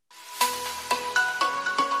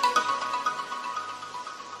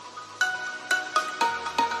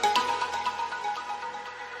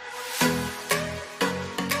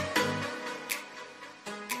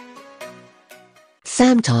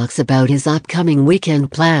Sam talks about his upcoming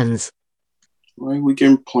weekend plans. My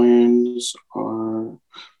weekend plans are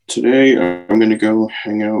today I'm going to go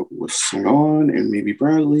hang out with Salon and maybe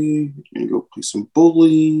Bradley and go play some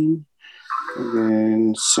bowling. And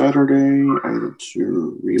then Saturday I'm going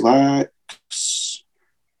to relax,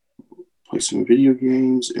 play some video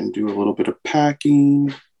games, and do a little bit of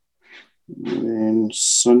packing. And then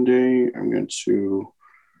Sunday I'm going to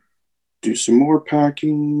do some more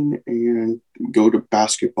packing and go to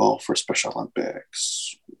basketball for Special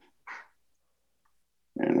Olympics.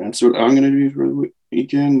 And that's what I'm going to do for the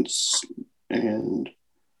weekends. And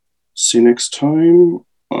see you next time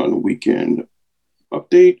on Weekend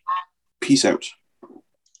Update. Peace out.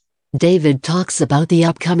 David talks about the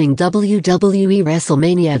upcoming WWE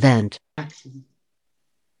WrestleMania event.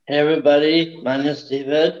 Hey everybody, my name is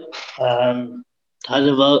David. Talking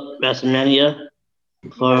about WrestleMania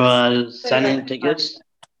for signing tickets.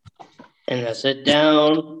 And I sit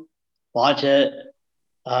down, watch it,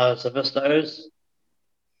 Superstars.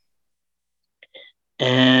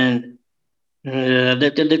 And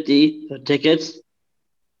lifty for tickets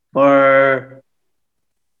for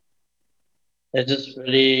it's just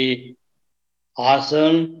really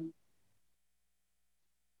awesome.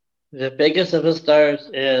 The biggest superstars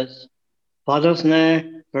is Brock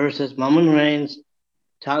Lesnar versus Roman Reigns,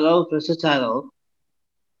 title versus title.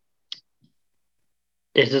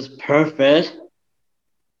 This is perfect.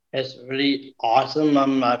 It's really awesome.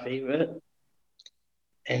 I'm my favorite.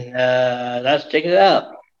 And let's check it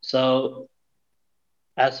out. So,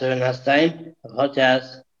 as for next time, the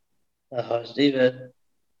podcast, the host David.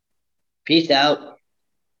 Peace out.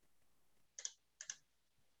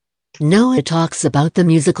 Noah talks about the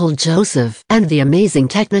musical Joseph and the amazing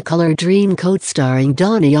Technicolor Dreamcoat starring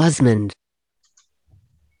Donny Osmond.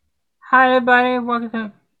 Hi everybody,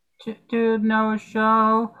 welcome to Noah's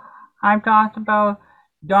show. I'm talking about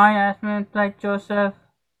Donny Osmond like Joseph.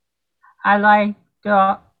 I like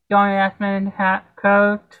the Donny Osmond hat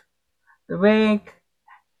coat, the wig,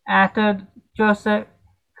 after Joseph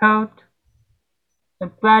coat, the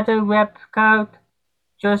brother rep coat,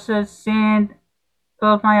 Joseph scene,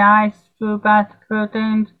 close my eyes through past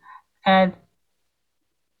curtains, and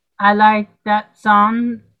I like that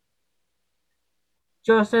song.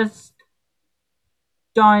 Joseph's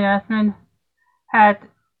Donny Osmond had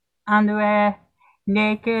underwear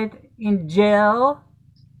naked in jail.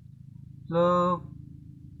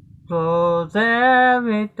 Close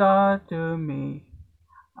every door to me.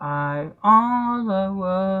 I all the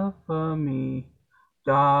world for me.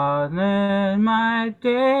 Darling, my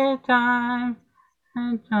daytime,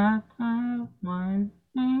 and time my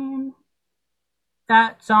name.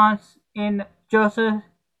 That song's in Joseph's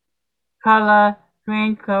color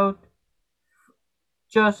raincoat.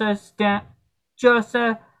 Joseph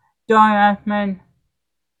Donny Osmond.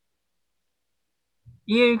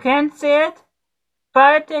 You can see it.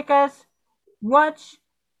 Buy tickets. Watch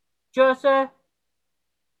Joseph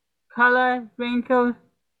color raincoat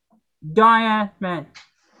Donny Osmond.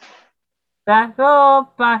 That's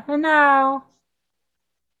all. Bye for now.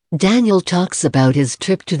 Daniel talks about his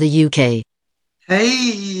trip to the UK.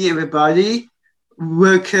 Hey everybody,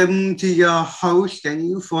 welcome to your host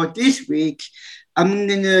Daniel for this week. I'm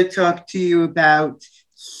gonna talk to you about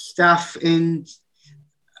stuff in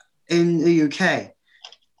the UK.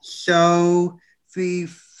 So the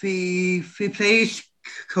place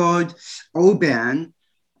called Oban.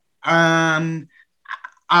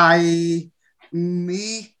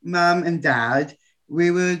 Me, mum, and dad,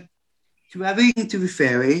 we were traveling to the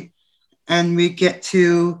ferry, and we get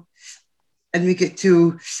to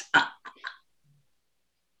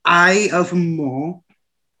Eye of More,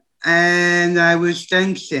 and I was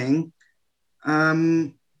dancing,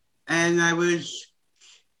 and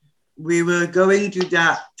we were going to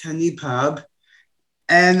that tiny pub,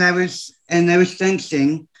 and I was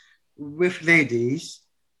dancing with ladies,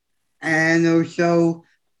 and also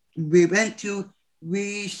we went to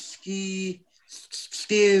Whiskey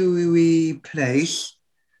Stewie place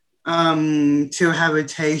to have a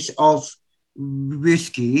taste of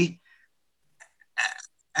whiskey.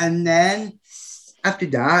 And then after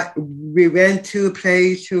that, we went to a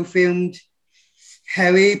place who filmed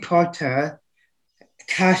Harry Potter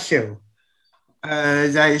Castle.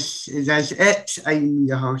 That's it. I'm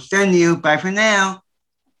your host, Daniel. Bye for now.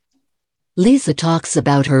 Lisa talks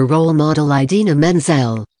about her role model Idina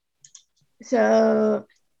Menzel. So,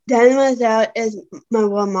 Idina Menzel is my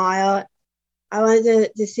role model. I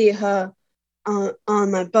wanted to see her on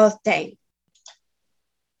my birthday.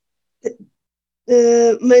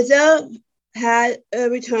 Menzel had a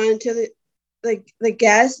return to the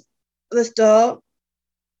guest, the store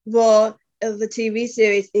role of the TV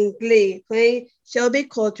series in Glee, playing Shelby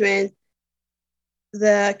Coltrane,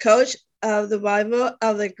 the coach of the rival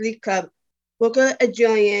of the Glee Club. Booker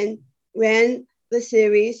Adrian ran the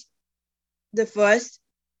series, the first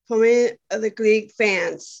prominent of the Glee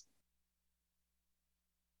fans.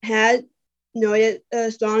 Had noted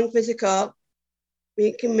a strong physical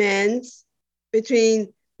recommends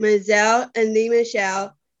between Maisel and Lee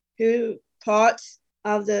Michelle, who parts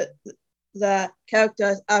of the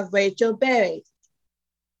characters of Rachel Berry.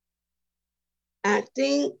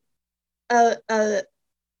 Acting then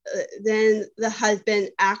the husband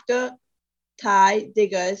actor Ty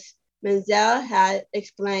Diggers, Menzel had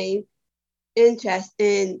explained interest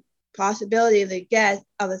in possibility of the guest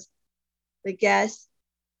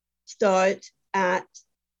start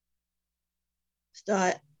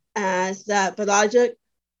as the biological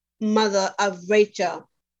mother of Rachel.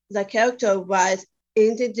 The character was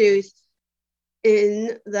introduced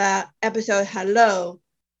in the episode Hello.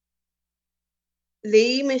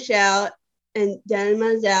 Lee Michelle and Dan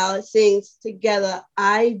Mazel sings together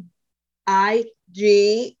I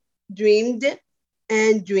Dreamed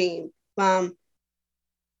and Dream from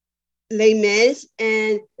Les Mis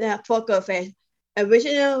and the Poker Face.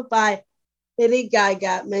 Original by Lady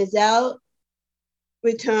Gaga, Mazel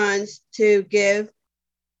returns to give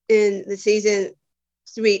in the season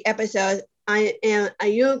 3 episode I Am a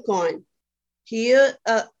Unicorn. Here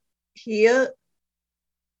the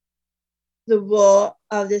role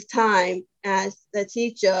of this time as the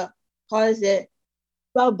teacher calls it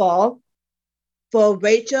Bubble for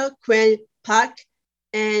Rachel Quinn Puck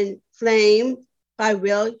and Flame by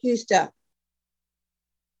Will Huster.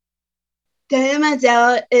 Diana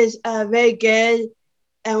Mazel is very good.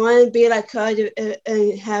 I want to be like her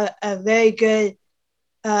and have a very good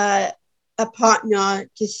a partner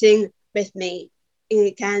to sing with me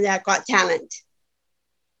in Canada Got Talent.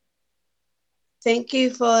 Thank you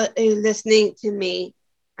for listening to me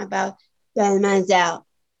about Diana Mazel.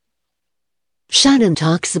 Shannon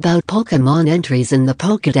talks about Pokemon entries in the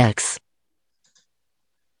Pokedex.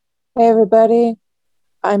 Hey everybody,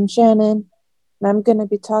 I'm Shannon, and I'm going to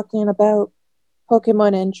be talking about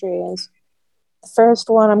Pokemon entries. The first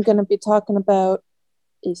one I'm going to be talking about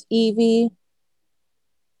is Eevee.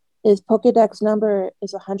 His Pokedex number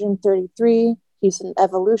is 133. He's an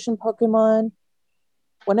evolution Pokemon.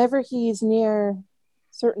 Whenever he's near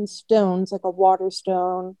certain stones, like a water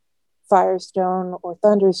stone, fire stone, or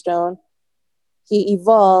thunderstone, he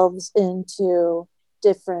evolves into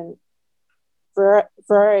different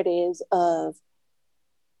varieties of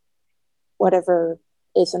whatever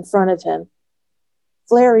is in front of him.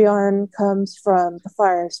 Flareon comes from the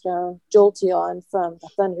Firestone, Jolteon from the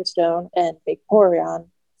Thunderstone, and Vaporeon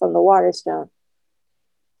from the Waterstone.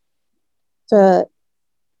 So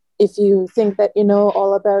if you think that you know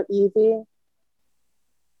all about Eevee,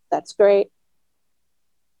 that's great.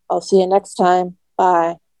 I'll see you next time.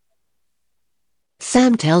 Bye.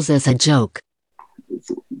 Sam tells us a joke.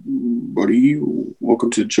 Buddy,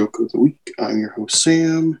 welcome to Joke of the Week. I'm your host,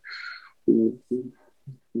 Sam.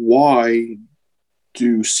 Why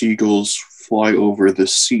do seagulls fly over the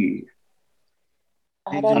sea?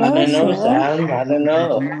 I don't know, Sam. I don't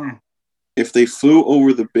know. If they flew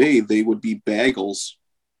over the bay, they would be bagels.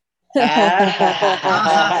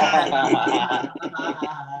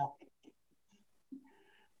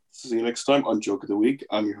 See you next time on Joke of the Week.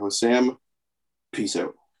 I'm your host, Sam. Peace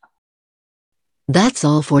out. That's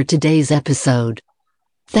all for today's episode.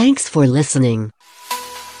 Thanks for listening.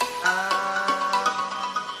 Bye.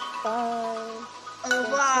 Au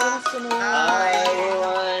revoir. Bye,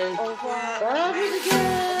 everyone. Au revoir. Bye, everyone.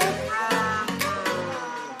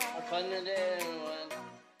 Have fun today, everyone.